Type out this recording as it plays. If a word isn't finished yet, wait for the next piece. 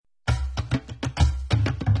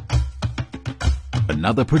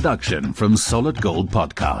another production from Solid Gold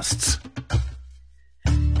Podcasts.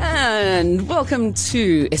 And welcome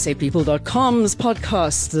to SAPeople.com's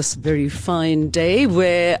podcast this very fine day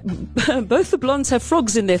where both the blondes have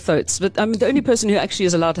frogs in their throats. But the only person who actually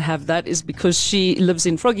is allowed to have that is because she lives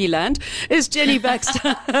in Froggy Land, is Jenny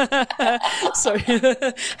Baxter. Sorry,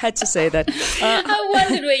 had to say that. I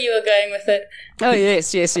wondered where you were going with it. Oh,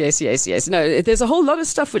 yes. No, there's a whole lot of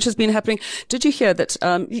stuff which has been happening. Did you hear that?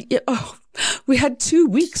 We had 2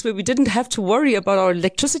 weeks where we didn't have to worry about our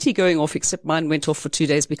electricity going off, except mine went off for 2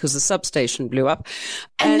 days because the substation blew up.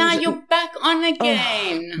 And now you're back on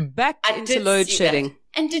again. Back into load shedding.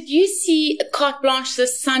 And did you see Carte Blanche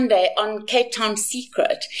this Sunday on Cape Town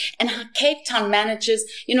Secret and how Cape Town manages,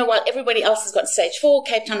 while everybody else has got stage 4,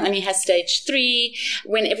 Cape Town only has stage 3.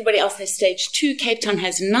 When everybody else has stage 2, Cape Town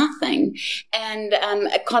has nothing. And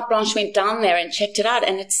Carte Blanche went down there and checked it out,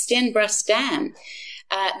 and it's Stenbras Dam,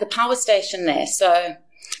 the power station there. So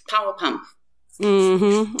power pump.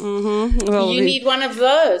 Well, you need one of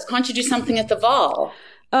those. Can't you do something at the Vaal?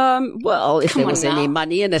 Well, if there was any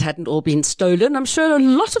money and it hadn't all been stolen, I'm sure a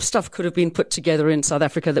lot of stuff could have been put together in South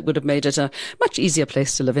Africa that would have made it a much easier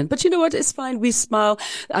place to live in. But you know what? It's fine. We smile.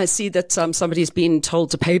 I see that somebody's been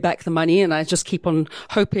told to pay back the money, and I just keep on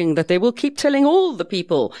hoping that they will keep telling all the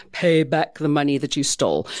people, pay back the money that you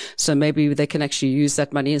stole. So maybe they can actually use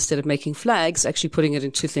that money instead of making flags, actually putting it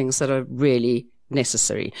into things that are really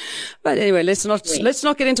necessary. But anyway, let's not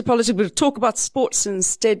get into politics. We'll talk about sports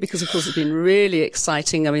instead, because of course it's been really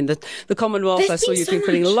exciting. I mean, the Commonwealth, I saw you've been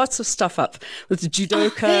putting lots of stuff up with the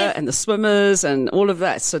judoka and the swimmers and all of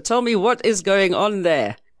that. So tell me, what is going on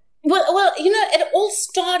there? Well, it all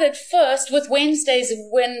started first with Wednesday's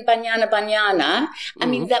win, Banyana. I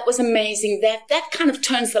mean, that was amazing. That kind of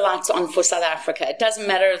turns the lights on for South Africa. It doesn't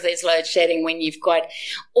matter if there's load shedding when you've got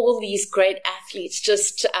all these great athletes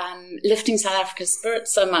just lifting South Africa's spirit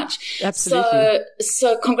so much. Absolutely.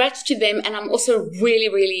 So congrats to them. And I'm also really,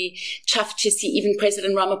 really chuffed to see even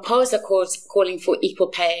President Ramaphosa calling for equal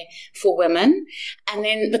pay for women. And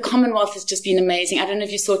then the Commonwealth has just been amazing. I don't know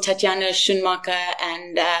if you saw Tatiana Schoenmaker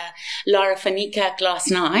and Lara van Niekerk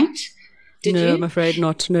last night. Did you? No, I'm afraid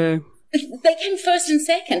not, no. They came first and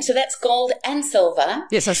second, so that's gold and silver.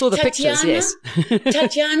 Yes, I saw the pictures, yes.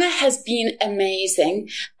 Tatiana has been amazing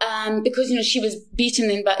because, she was beaten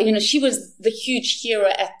she was the huge hero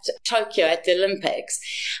at Tokyo at the Olympics,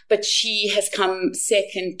 but she has come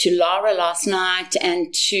second to Lara last night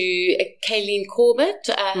and to Kayleen Corbett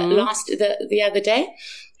the other day.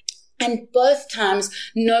 And both times,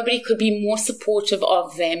 nobody could be more supportive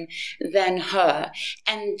of them than her.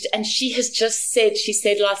 And she has just said,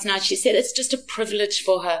 last night, it's just a privilege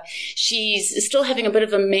for her. She's still having a bit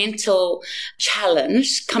of a mental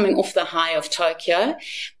challenge coming off the high of Tokyo,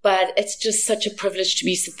 but it's just such a privilege to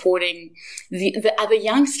be supporting the other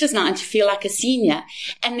youngsters now and to feel like a senior.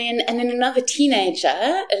 And then another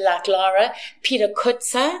teenager like Lara, Peter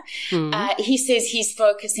Kutzer, he says he's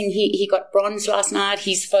focusing, he got bronze last night.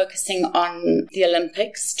 He's focusing on the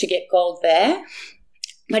Olympics to get gold there.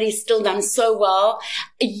 But he's still done so well.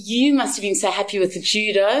 You must have been so happy with the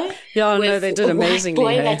judo. Yeah, no, they did amazingly.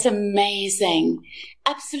 White Boy, that's amazing.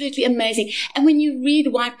 Absolutely amazing. And when you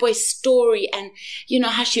read White Boy's story and,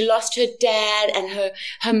 how she lost her dad and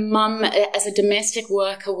her mum as a domestic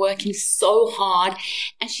worker working so hard.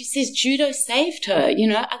 And she says judo saved her,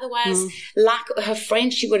 otherwise, like her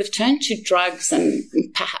friend, she would have turned to drugs and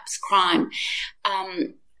perhaps crime.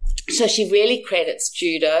 So she really credits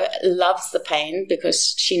judo, loves the pain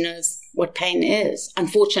because she knows what pain is,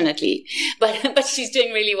 unfortunately. But she's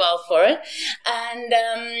doing really well for it.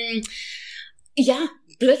 And,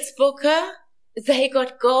 Blitzbooker, they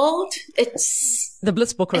got gold. The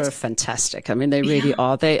Blitzbooker are fantastic. I mean, they really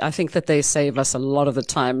are. I think that they save us a lot of the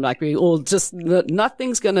time. Like we all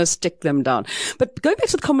nothing's going to stick them down. But going back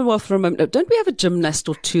to the Commonwealth for a moment, don't we have a gymnast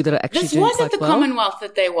or two that are actually doing quite well? This was at the Commonwealth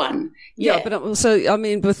that they won. Yeah, but also,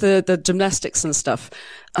 with the gymnastics and stuff,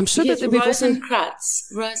 I'm sure that we've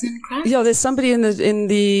Rosenkranz. Yeah, there's somebody in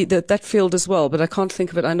that field as well, but I can't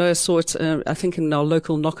think of it. I know I saw it, I think in our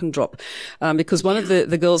local knock and drop, because one of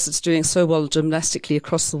the girls that's doing so well gymnastically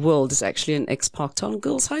across the world is actually an ex-Parktown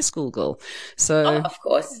Girls High School girl. So, of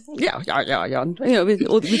course. Yeah.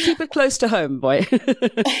 We keep it close to home, boy.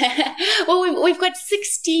 Well, we've got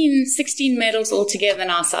 16 medals altogether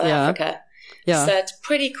now, South Africa. Yeah. So it's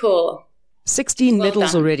pretty cool. 16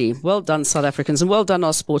 medals already. Well done, South Africans, and well done,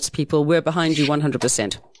 our sports people. We're behind you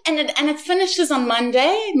 100%. And it finishes on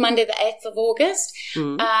Monday the 8th of August.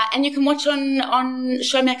 And you can watch on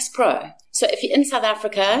Showmax Pro. So if you're in South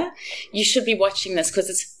Africa, you should be watching this because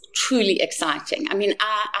it's truly exciting. I mean,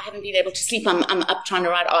 I haven't been able to sleep. I'm up trying to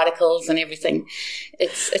write articles and everything.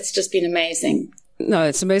 It's just been amazing. No,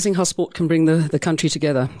 it's amazing how sport can bring the country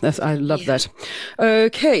together. I love that.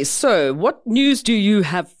 Okay, so what news do you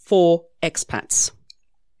have for expats?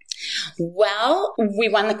 Well, we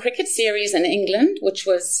won the cricket series in England, which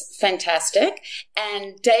was fantastic.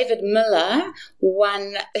 And David Miller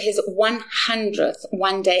won his 100th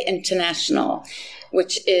one-day international,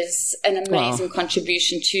 which is an amazing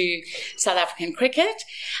contribution to South African cricket.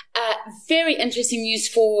 Very interesting news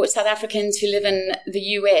for South Africans who live in the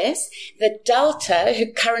US. The Delta,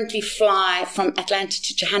 who currently fly from Atlanta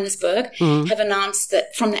to Johannesburg, have announced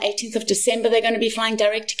that from the 18th of December, they're going to be flying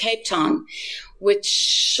direct to Cape Town,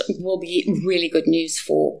 which will be really good news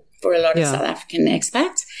for a lot of South African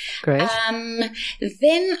expats. Great.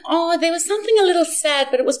 Then, there was something a little sad,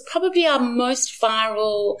 but it was probably our most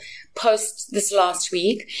viral post this last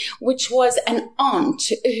week, which was an aunt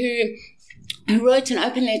who wrote an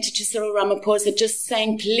open letter to Cyril Ramaphosa just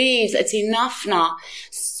saying, please, it's enough now.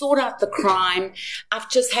 Sort out the crime. I've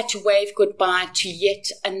just had to wave goodbye to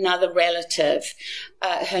yet another relative,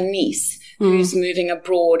 her niece, who's moving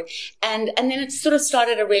abroad. And then it sort of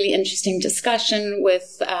started a really interesting discussion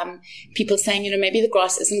with people saying, maybe the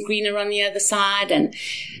grass isn't greener on the other side and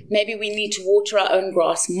maybe we need to water our own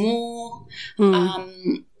grass more.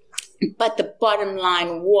 But the bottom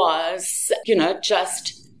line was,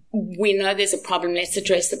 we know there's a problem. Let's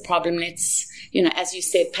address the problem. Let's, as you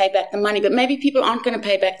said, pay back the money. But maybe people aren't going to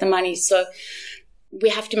pay back the money. So we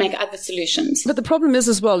have to make other solutions. But the problem is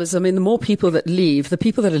the more people that leave, the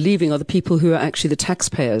people that are leaving are the people who are actually the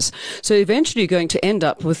taxpayers. So eventually you're going to end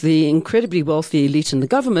up with the incredibly wealthy elite in the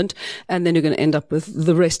government, and then you're going to end up with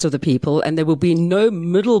the rest of the people, and there will be no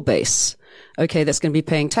middle base. Okay, that's going to be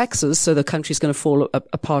paying taxes, so the country's going to fall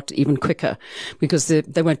apart even quicker because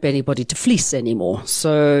there won't be anybody to fleece anymore.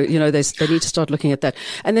 So, they need to start looking at that.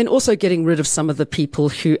 And then also getting rid of some of the people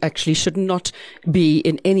who actually should not be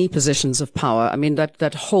in any positions of power. I mean,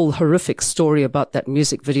 that whole horrific story about that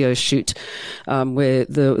music video shoot, where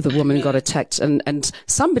the woman got attacked and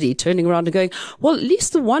somebody turning around and going, well, at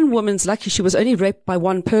least the one woman's lucky she was only raped by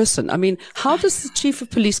one person. I mean, how does the chief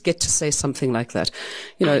of police get to say something like that?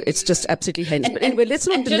 It's just absolutely heinous. But anyway, let's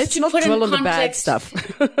not dwell on the bad stuff.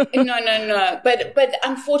 No. But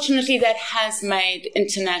unfortunately, that has made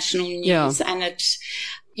international news, and it,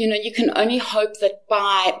 you can only hope that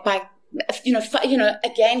by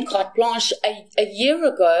again, carte blanche, a year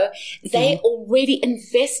ago, they already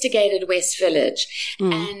investigated West Village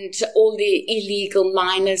and all the illegal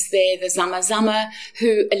miners there, the Zama Zama,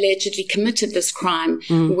 who allegedly committed this crime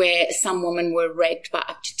where some women were raped by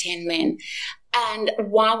up to 10 men. And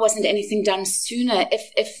why wasn't anything done sooner?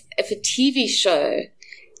 If a TV show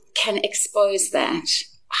can expose that,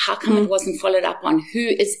 how come it wasn't followed up on? Who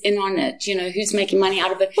is in on it? Who's making money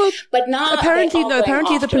out of it? Well, but now apparently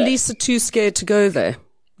the police are too scared to go there.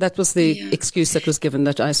 That was the excuse that was given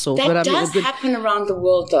that I saw. That does happen around the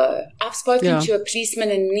world, though. I've spoken to a policeman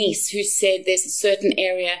in Nice who said there's a certain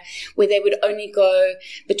area where they would only go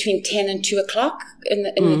between 10 and 2 o'clock in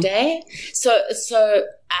the day. So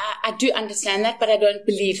I do understand that, but I don't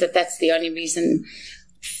believe that that's the only reason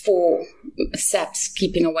for SAPS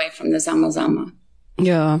keeping away from the Zama Zama.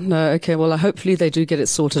 Yeah, no, okay. Well, hopefully they do get it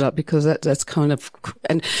sorted out because that's kind of,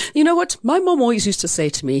 and you know what? My mom always used to say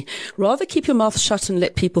to me, rather keep your mouth shut and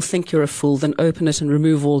let people think you're a fool than open it and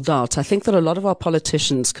remove all doubt. I think that a lot of our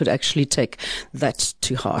politicians could actually take that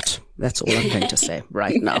to heart. That's all I'm going to say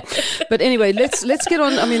right now. But anyway, let's get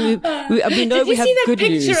on. I mean, we know we have good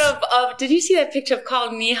news. Did you see that picture of Carl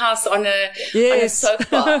Niehaus on a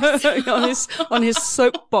soapbox? on his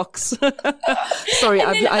soapbox. Sorry,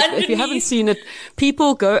 if you haven't seen it,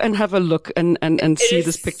 people go and have a look and see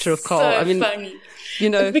this picture of Carl. So funny.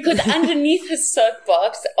 Because underneath his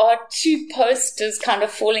soapbox are two posters kind of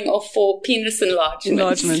falling off for penis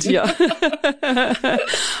enlargement. Yeah.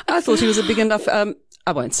 I thought he was a big enough.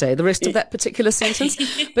 I won't say the rest of that particular sentence,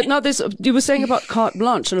 but now you were saying about carte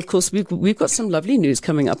blanche, and of course we've got some lovely news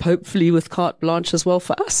coming up, hopefully with carte blanche as well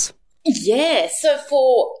for us. Yeah, so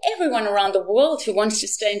for everyone around the world who wants to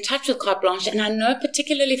stay in touch with carte blanche, and I know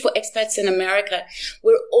particularly for expats in America,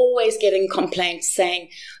 we're always getting complaints saying,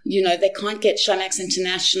 they can't get Showmax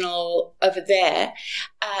International over there.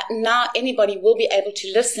 Now anybody will be able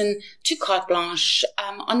to listen to carte blanche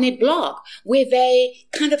on their blog, where they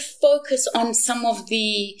kind of focus on some of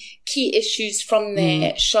the key issues from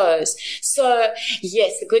their shows. So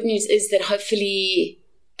yes, the good news is that hopefully,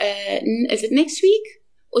 is it next week?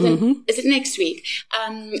 Is it next week?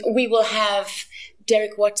 We will have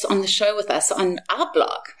Derek Watts on the show with us on our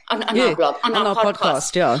blog. On our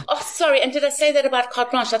podcast, yeah. Oh, sorry. And did I say that about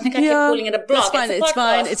Carte Blanche? I think I kept calling it a blog. That's fine. It's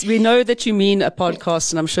fine. We know that you mean a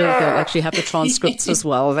podcast, and I'm sure they'll actually have the transcripts as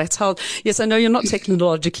well. That's how, yes, I know you're not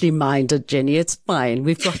technologically minded, Jenny. It's fine.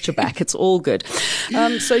 We've got your back. It's all good.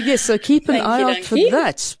 So keep an eye out for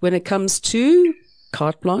that when it comes to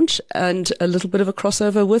Carte Blanche and a little bit of a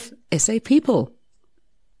crossover with SA People.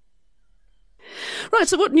 Right,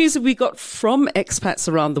 so what news have we got from expats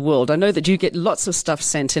around the world? I know that you get lots of stuff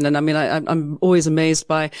sent in, and I mean, I'm always amazed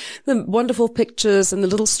by the wonderful pictures and the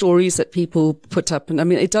little stories that people put up. And I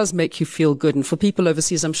mean, it does make you feel good. And for people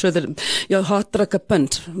overseas, I'm sure that your heart druk 'n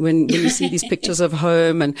punt when you see these pictures of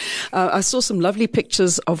home. And I saw some lovely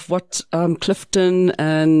pictures of what Clifton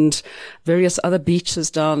and various other beaches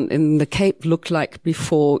down in the Cape looked like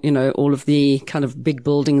before, all of the kind of big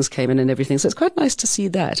buildings came in and everything. So it's quite nice to see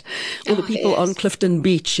that. All the people on Clifton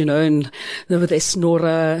Beach, and with their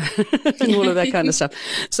snorer and all of that kind of stuff.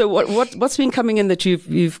 So what's been coming in that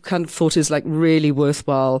you've kind of thought is like really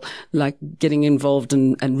worthwhile, like getting involved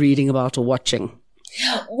and reading about or watching?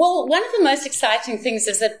 Well, one of the most exciting things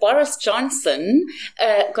is that Boris Johnson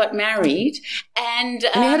got married, and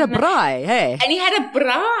he had a braai, hey? And he had a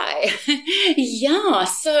braai, yeah.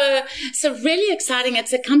 So really exciting.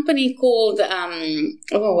 It's a company called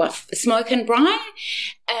Smoke and Braai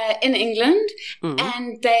in England,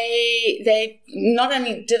 and they not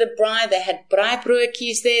only did a braai, they had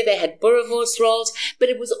braaibroodjies there, they had boerewors rolls, but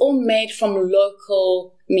it was all made from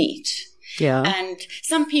local meat. Yeah. And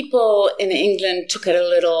some people in England took it a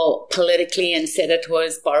little politically and said it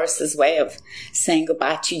was Boris's way of saying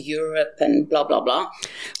goodbye to Europe and blah, blah, blah.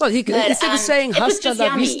 Well, instead of saying hasta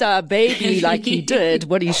la vista, baby, like he did,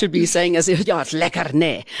 what he should be saying is, ja, it's lekker,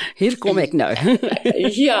 nee. Hier kom ek nou.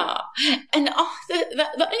 Yeah. And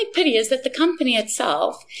the only pity is that the company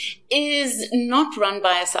itself is not run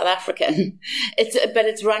by a South African. But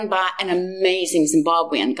it's run by an amazing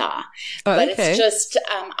Zimbabwean guy. It's just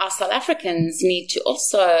our South Africans need to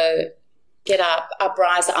also get our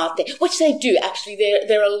braais out there, which they do actually.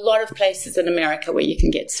 There are a lot of places in America where you can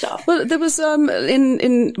get stuff. Well, there was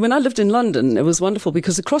when I lived in London, it was wonderful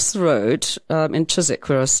because across the road in Chiswick,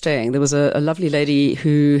 where I was staying, there was a lovely lady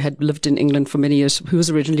who had lived in England for many years, who was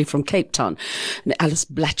originally from Cape Town, Alice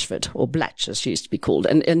Blatchford, or Blatch as she used to be called,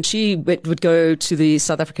 and she would go to the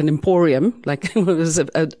South African Emporium, like it was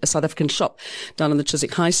a South African shop down on the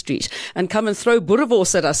Chiswick High Street, and come and throw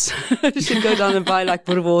boerewors at us. She'd go down and buy like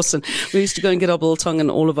boerewors, and we used to go and get our biltong and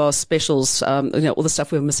all of our specials, all the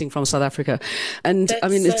stuff we were missing from South Africa. And That's I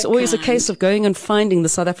mean, it's always a case of going and finding the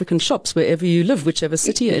South African shops wherever you live, whichever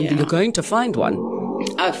city you're in, you're going to find one.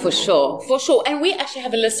 Oh, for sure. And we actually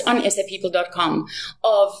have a list on sapeople.com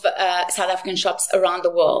of South African shops around the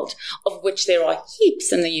world, of which there are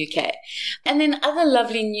heaps in the UK. And then other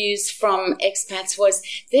lovely news from expats was,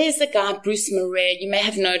 there's a guy, Bruce Marais. You may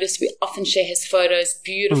have noticed we often share his photos,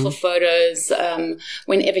 beautiful photos,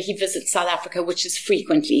 whenever he visits South Africa, which is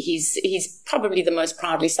frequently. He's probably the most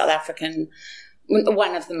proudly South African,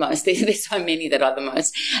 one of the most. There's so many that are the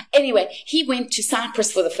most. Anyway, he went to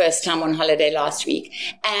Cyprus for the first time on holiday last week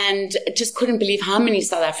and just couldn't believe how many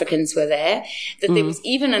South Africans were there, that there was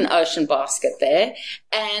even an ocean basket there,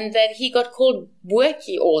 and that he got called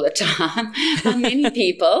worky all the time by many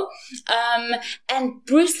people. And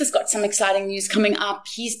Bruce has got some exciting news coming up.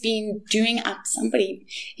 He's been doing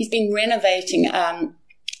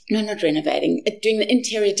doing the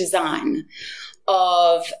interior design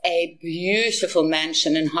of a beautiful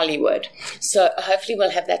mansion in Hollywood. So hopefully we'll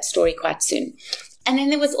have that story quite soon. And then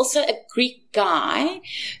there was also a Greek guy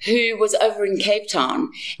who was over in Cape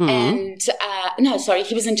Town. And,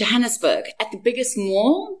 he was in Johannesburg at the biggest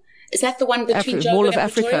mall. Is that the one between Joburg Mall of and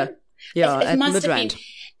Africa? Pretoria? Yeah, it at must have Midrand. been.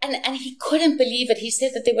 And he couldn't believe it. He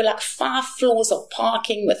said that there were like 5 floors of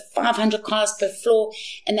parking with 500 cars per floor,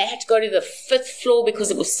 and they had to go to the 5th floor because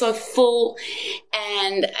it was so full.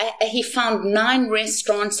 And he found 9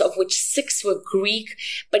 restaurants, of which 6 were Greek,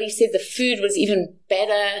 but he said the food was even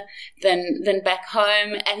better than back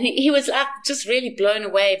home. And he was like just really blown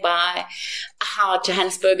away by how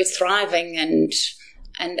Johannesburg is thriving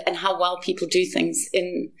and how well people do things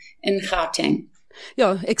in Gauteng.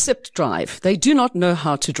 Yeah, except drive. They do not know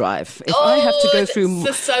how to drive. If I have to go through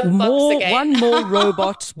one more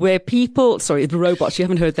robot where people, the robot, you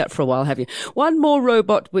haven't heard that for a while, have you? One more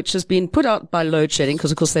robot which has been put out by load shedding,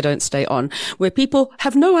 because of course they don't stay on, where people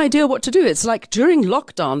have no idea what to do. It's like during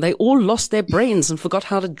lockdown, they all lost their brains and forgot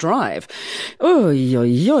how to drive. Oh,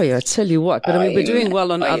 I tell you what. But I mean, we're doing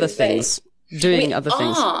well on other things. Other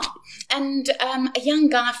things. And a young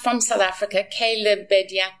guy from South Africa, Caleb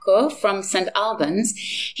Bediako from St. Albans,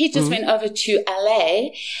 he just went over to LA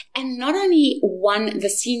and not only won the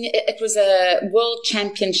senior, it was a World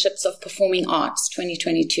Championships of Performing Arts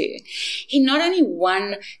 2022. He not only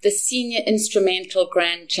won the senior instrumental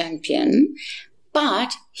grand champion,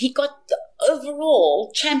 but he got the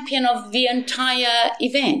overall champion of the entire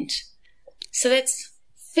event. So that's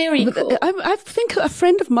very cool. I think a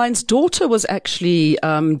friend of mine's daughter was actually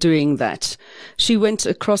doing that. She went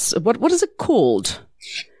across, what is it called?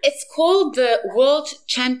 It's called the World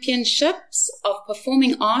Championships of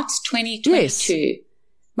Performing Arts 2022. Yes.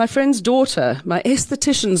 My friend's daughter, my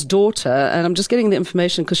esthetician's daughter, and I'm just getting the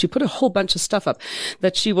information because she put a whole bunch of stuff up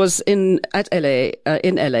that she was in LA,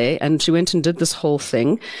 and she went and did this whole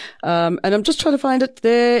thing. And I'm just trying to find it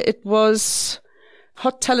there. It was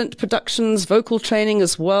Hot Talent Productions, vocal training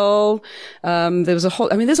as well. There's a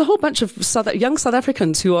whole bunch of young South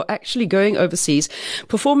Africans who are actually going overseas,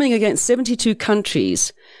 performing against 72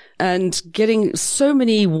 countries. And getting so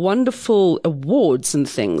many wonderful awards and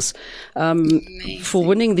things for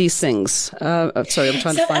winning these things. Sorry, I'm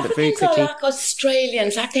trying to find it very quickly. South Africans are like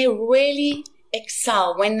Australians, like they really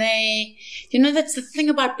excel when they, that's the thing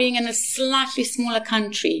about being in a slightly smaller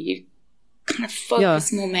country. You kind of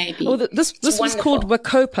focus more maybe. Well, this was called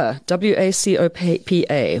WACOPA,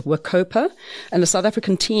 WACOPA, WACOPA, and the South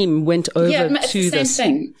African team went over to this.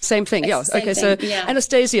 Same thing, yeah. Okay, so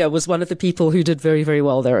Anastasia was one of the people who did very, very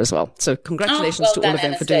well there as well. So congratulations to all of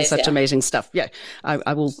them for doing such amazing stuff. Yeah,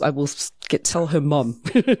 I will tell her mom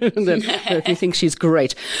that we think she's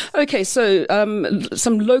great. Okay, so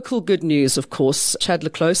some local good news, of course. Chad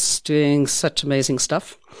Leclose doing such amazing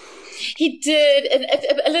stuff. He did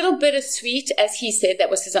a little bittersweet, as he said. That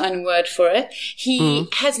was his own word for it. He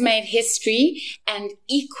has made history and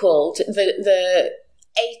equaled the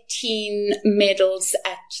 18 medals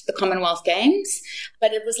at the Commonwealth Games.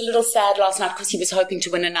 But it was a little sad last night because he was hoping to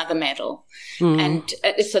win another medal, and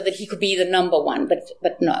so that he could be the number one.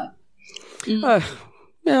 But no. Oh,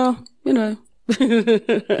 yeah,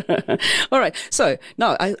 All right. So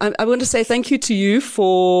now I want to say thank you to you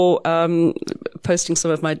for posting some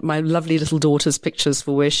of my lovely little daughter's pictures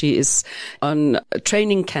for where she is on a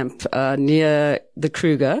training camp near the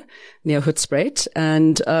Kruger, near Hoedspruit.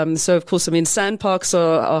 And so, of course, Sandparks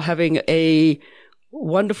are having a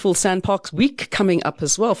wonderful Sandparks week coming up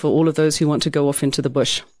as well for all of those who want to go off into the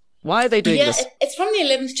bush. Why are they doing this? It's from the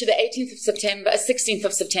 11th to the 18th of September, 16th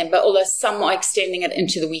of September, although some are extending it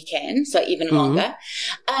into the weekend, so even longer.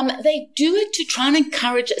 They do it to try and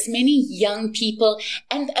encourage as many young people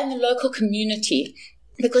and the local community,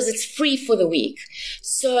 because it's free for the week.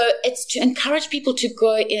 So it's to encourage people to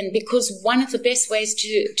go in, because one of the best ways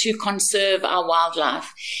to conserve our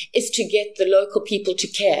wildlife is to get the local people to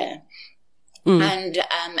care. And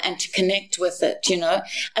to connect with it,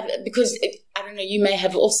 because I don't know, you may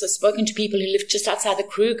have also spoken to people who live just outside the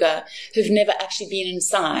Kruger who've never actually been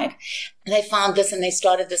inside. And they found this and they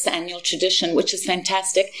started this annual tradition, which is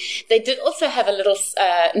fantastic. They did also have a little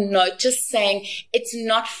note just saying it's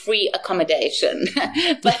not free accommodation.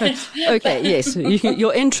 Yes,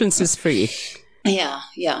 your entrance is free. Yeah.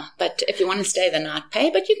 But if you want to stay the night, pay.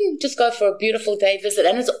 But you can just go for a beautiful day visit.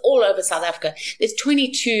 And it's all over South Africa. There's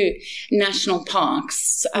 22 national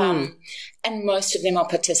parks, and most of them are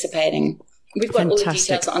participating. We've got all the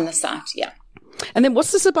details on the site, yeah. And then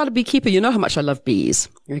what's this about a beekeeper? You know how much I love bees.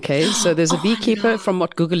 Okay, so there's a beekeeper from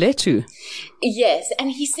Gugulethu. Yes,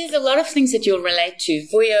 and he says a lot of things that you'll relate to.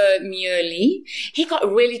 Vuyo Mjoli, he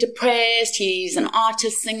got really depressed. He's an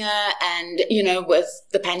artist, singer, and, with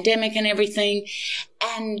the pandemic and everything.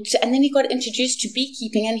 And then he got introduced to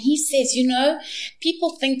beekeeping, and he says,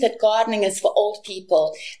 people think that gardening is for old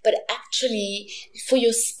people, but actually for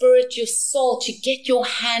your spirit, your soul, to get your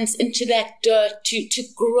hands into that dirt, to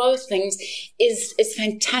grow things is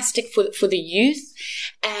fantastic for the youth.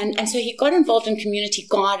 And so he got involved in community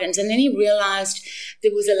gardens, and then he realized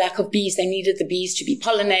there was a lack of bees. They needed the bees to be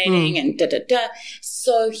pollinating and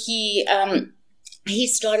So he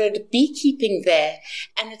started beekeeping there,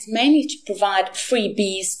 and it's mainly to provide free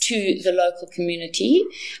bees to the local community,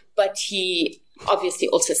 but he obviously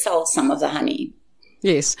also sells some of the honey.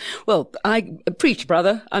 Yes. Well, I preach,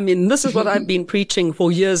 brother. This is what I've been preaching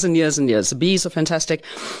for years and years and years. The bees are fantastic.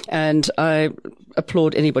 And I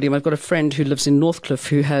applaud anybody. I've got a friend who lives in Northcliffe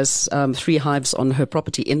who has 3 hives on her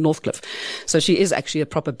property in Northcliffe. So she is actually a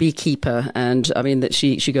proper beekeeper, and I mean that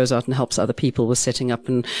she goes out and helps other people with setting up,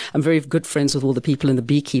 and I'm very good friends with all the people in the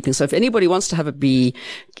beekeeping. So if anybody wants to have a bee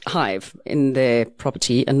hive in their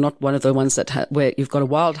property and not one of the ones that where you've got a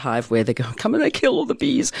wild hive where they go, come and they kill all the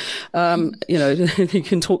bees, you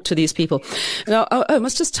can talk to these people. Now, I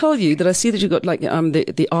must just tell you that I see that you've got like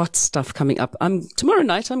the art stuff coming up. Tomorrow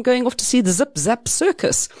night I'm going off to see the Zip Zap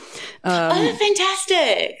Circus.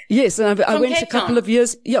 Fantastic! Yes, and I went a couple of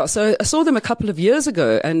years. Yeah, so I saw them a couple of years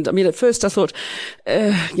ago, and I mean, at first I thought,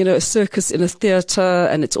 a circus in a theatre,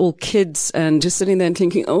 and it's all kids, and just sitting there and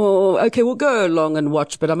thinking, oh, okay, we'll go along and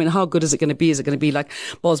watch. But I mean, how good is it going to be? Is it going to be like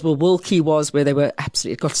Boswell Wilkie was, where they were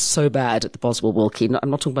absolutely, it got so bad at the Boswell Wilkie. I'm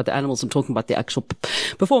not talking about the animals, I'm talking about the actual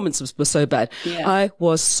performances were so bad. Yeah. I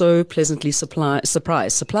was so pleasantly surprised.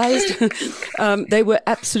 They were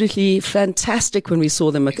absolutely fantastic when we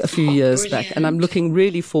saw them a few years back, and I'm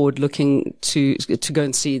really forward to go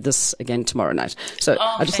and see this again tomorrow night. So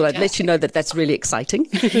I just thought I'd let you know that that's really exciting.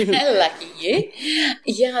 Lucky you.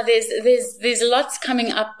 Yeah, there's lots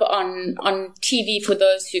coming up on TV for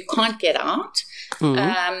those who can't get out.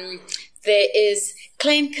 Mm-hmm. There is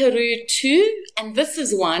Klein Karoo 2, and this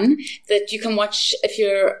is one that you can watch if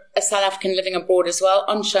you're a South African living abroad as well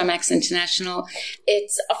on Showmax International.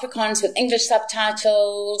 It's Afrikaans with English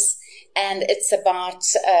subtitles, and it's about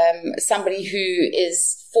somebody who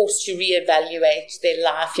is forced to reevaluate their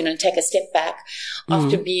life, and take a step back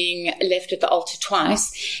after being left at the altar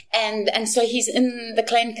twice. And so he's in the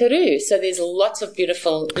Klein Karoo. So there's lots of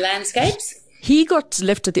beautiful landscapes. He got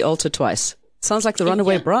left at the altar twice. Sounds like the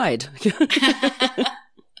runaway bride.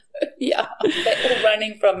 Yeah, they're all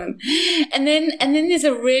running from him. And then there's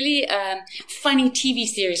a really funny TV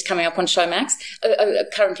series coming up on Showmax,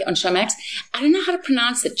 currently on Showmax. I don't know how to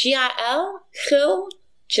pronounce it. G-I-L?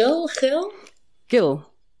 Gil?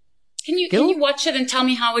 Can you watch it and tell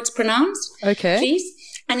me how it's pronounced? Okay. Please?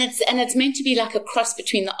 And it's meant to be like a cross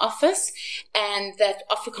between The Office and that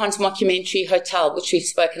Afrikaans mockumentary Hotel, which we've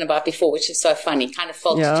spoken about before, which is so funny, kind of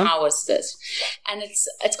Fawlty Towers this. And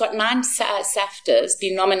it's got 9 SAFTAs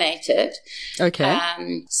been nominated. Okay.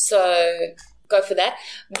 So go for that.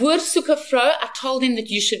 Boer Soeke Vrou, I told him that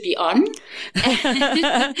you should be on.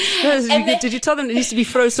 Did you tell them it needs to be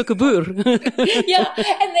Vrou Soeke Boer? Yeah,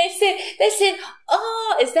 and they said,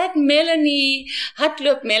 oh, is that Melanie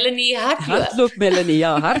Hartloop? Hartloop, Melanie,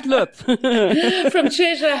 yeah, Hartloop. From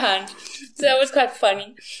Treasure Hunt. So that was quite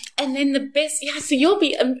funny. And then the best, so you'll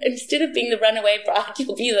be, instead of being the runaway bride,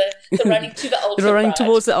 you'll be the running to the altar You're running bride.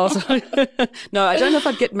 towards the altar. No, I don't know if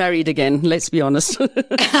I'd get married again, let's be honest.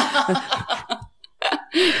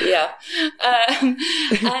 Yeah.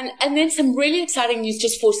 And then some really exciting news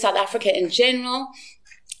just for South Africa in general.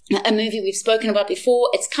 A movie we've spoken about before.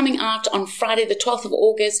 It's coming out on Friday, the 12th of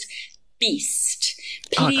August. Beast.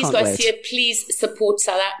 Please go see it. Please support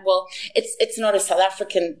South Africa. Well, it's not a South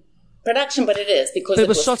African production, but it is because it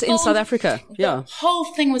was shot in South Africa. Yeah. The whole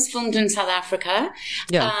thing was filmed in South Africa.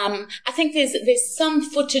 Yeah. I think there's some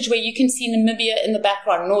footage where you can see Namibia in the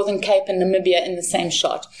background, Northern Cape and Namibia in the same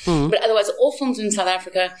shot. But otherwise all filmed in South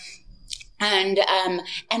Africa. And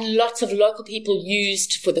lots of local people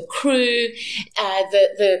used for the crew.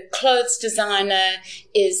 The clothes designer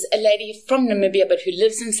is a lady from Namibia, but who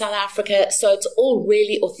lives in South Africa. So it's all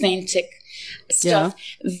really authentic stuff.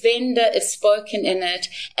 Yeah. Venda is spoken in it.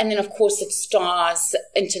 And then, of course, it stars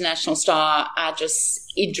international star Idris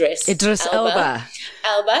Elba.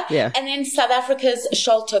 Yeah. And then South Africa's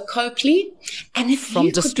Sholto Copley. And if from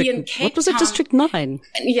you could be in Cape Town. What was it, District 9?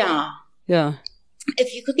 Yeah. Yeah.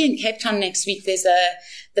 If you could be in Cape Town next week, there's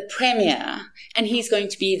the premiere, and he's going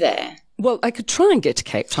to be there. Well, I could try and get to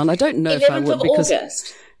Cape Town. I don't know if I would because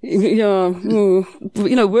August. Yeah,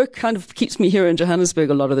 work kind of keeps me here in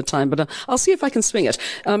Johannesburg a lot of the time, but I'll see if I can swing it.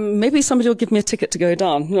 Maybe somebody will give me a ticket to go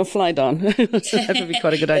down, fly down. That would be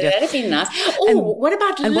quite a good idea. That'd be nice. Oh, what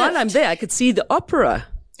about Lyft? And while I'm there, I could see the opera.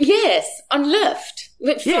 Yes, on Lyft.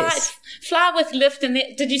 Fly with Lyft. And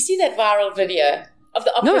did you see that viral video? Of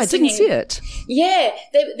the opera no, I singing. didn't see it. Yeah.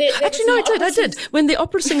 Actually, no, I did. When the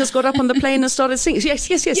opera singers got up on the plane and started singing. Yes.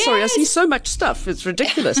 Sorry, I see so much stuff. It's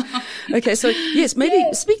ridiculous. Okay, so yes, maybe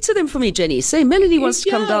speak to them for me, Jenny. Say Melanie wants to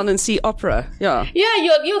come down and see opera. Yeah. Yeah,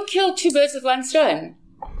 you'll kill 2 birds with 1 stone.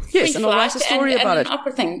 Yes, and I'll write a story about it.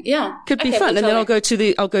 Opera thing, yeah, could be fun. And then I'll go to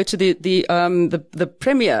the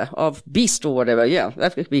premiere of Beast or whatever. Yeah,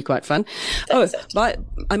 that could be quite fun.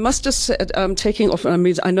 I must just say, taking off. I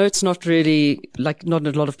mean, I know it's not really like not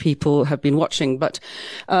a lot of people have been watching, but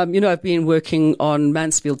I've been working on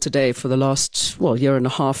Mansfield Today for the last year and a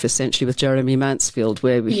half, essentially, with Jeremy Mansfield,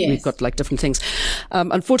 where we've got like different things.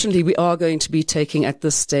 Unfortunately, we are going to be taking at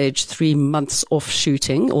this stage 3 months off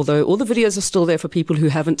shooting, although all the videos are still there for people who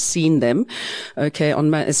haven't seen them. Okay,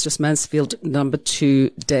 it's just Mansfield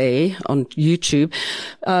 #2 Day on YouTube.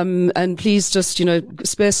 And please just,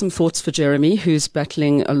 spare some thoughts for Jeremy, who's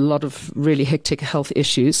battling a lot of really hectic health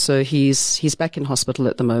issues. So he's back in hospital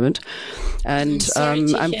at the moment. And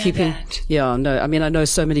I'm keeping I know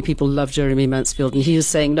so many people love Jeremy Mansfield, and he is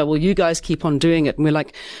saying, no, well, you guys keep on doing it. And we're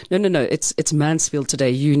like, no, it's Mansfield Today.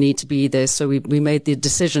 You need to be there. So we made the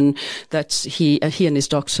decision that he and his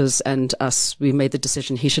doctors and us, we made the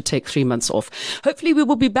decision he should take 3 months off. Hopefully we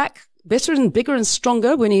will be back better and bigger and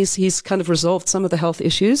stronger when he's kind of resolved some of the health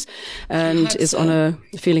issues and is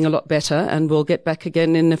feeling a lot better, and we'll get back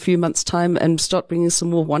again in a few months' time and start bringing some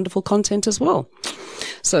more wonderful content as well.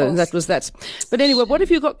 So that was that. But anyway, what have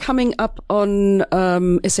you got coming up on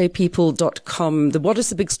sapeople.com? What is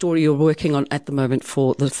the big story you're working on at the moment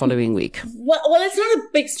for the following week? Well, it's not a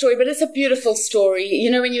big story, but it's a beautiful story.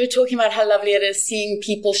 When you were talking about how lovely it is seeing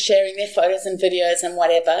people sharing their photos and videos and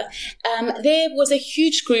whatever, there was a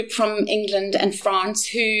huge group from England and France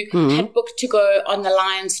who had booked to go on the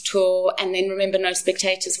Lions tour, and then remember, no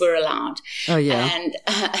spectators were allowed. Oh yeah, and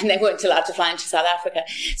they weren't allowed to fly into South Africa.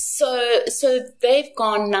 So they've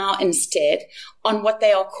gone now instead on what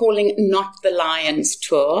they are calling Not the Lions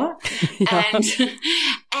tour,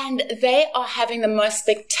 and they are having the most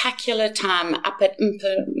spectacular time up at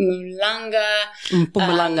Mpumalanga.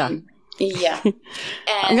 Yeah.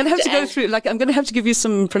 I'm going to have to go through, I'm going to have to give you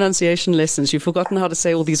some pronunciation lessons. You've forgotten how to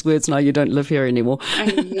say all these words now. You don't live here anymore.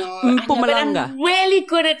 I know. But I'm really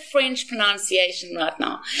good at French pronunciation right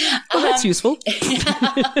now. Well, that's useful.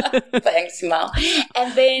 Thanks, Mal.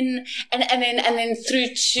 And then through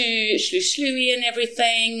to Shlushlui and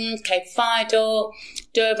everything, Cape Vidal,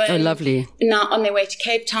 Durban. Oh, lovely. Now on their way to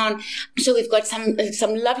Cape Town. So we've got some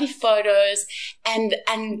lovely photos, and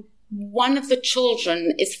one of the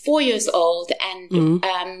children is 4 years old and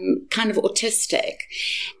kind of autistic.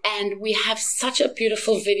 And we have such a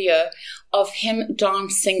beautiful video of him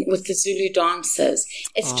dancing with the Zulu dancers.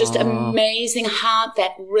 It's just amazing how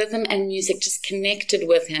that rhythm and music just connected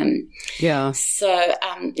with him. Yeah. So,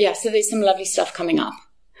 so there's some lovely stuff coming up.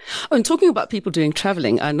 Oh, and talking about people doing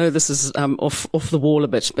traveling, I know this is off the wall a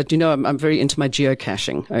bit, but I'm very into my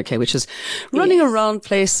geocaching, okay, which is running around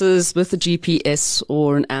places with a GPS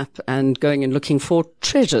or an app and going and looking for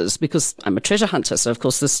treasures, because I'm a treasure hunter. So of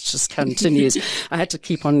course this just continues. I had to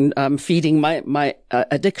keep on feeding my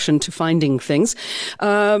addiction to finding things.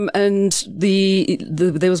 And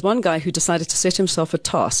there was one guy who decided to set himself a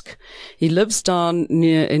task. He lives down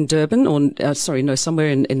near in Durban, or somewhere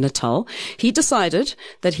in Natal. He decided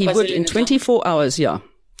that he would in 24 hours,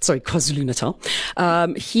 KwaZulu-Natal.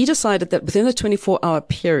 He decided that within a 24-hour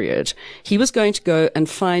period, he was going to go and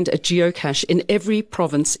find a geocache in every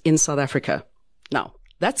province in South Africa. Now,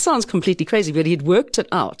 that sounds completely crazy, but he'd worked it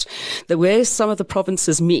out that where some of the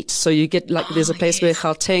provinces meet. So you get there's a place where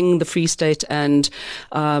Gauteng, the Free State, and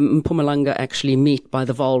Mpumalanga actually meet by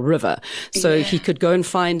the Vaal River. So he could go and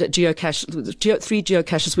find a geocache, 3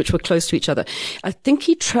 geocaches which were close to each other. I think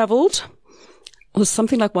he traveled was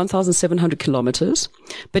something like 1,700 kilometers,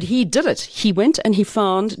 but he did it. He went and he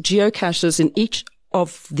found geocaches in each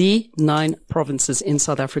of the 9 provinces in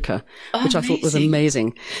South Africa, which I thought was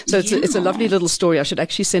amazing. So it's a lovely little story. I should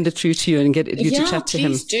actually send it through to you and get you to chat to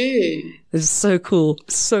him. Please do. It's so cool.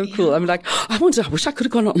 So cool. I'm like, I wish I could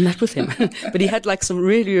have gone on that with him. But he had some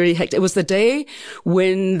really, really hectic. It was the day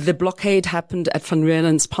when the blockade happened at Van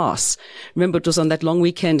Riemen's Pass. Remember, it was on that long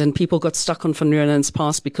weekend and people got stuck on Van Riemen's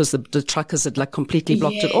Pass because the truckers had completely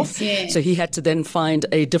blocked it off. Yes. So he had to then find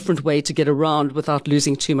a different way to get around without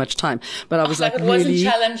losing too much time. But I was it wasn't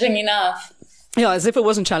challenging enough. Yeah, as if it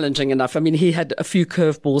wasn't challenging enough. I mean, he had a few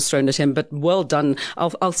curveballs thrown at him, but well done.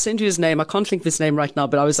 I'll send you his name. I can't think of his name right now,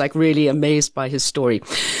 but I was really amazed by his story.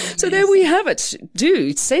 Amazing. So there we have it.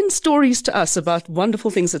 Do send stories to us about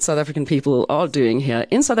wonderful things that South African people are doing here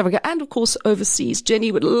in South Africa and, of course, overseas.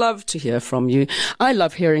 Jenny would love to hear from you. I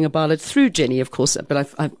love hearing about it through Jenny, of course,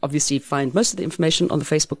 but I obviously find most of the information on the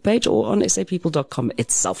Facebook page or on sapeople.com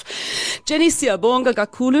itself. Jenny, siyabonga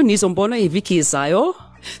kakhulu. Nizombona Vicky Zayo.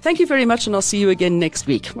 Thank you very much, and I'll see you again next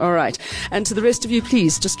week. All right. And to the rest of you,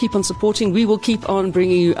 please just keep on supporting. We will keep on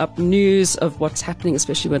bringing you up news of what's happening,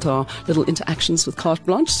 especially with our little interactions with Carte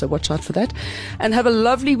Blanche. So watch out for that. And have a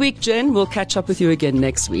lovely week, Jen. We'll catch up with you again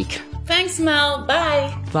next week. Thanks, Mel.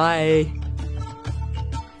 Bye. Bye.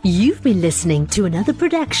 You've been listening to another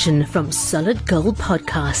production from Solid Gold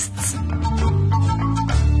Podcasts.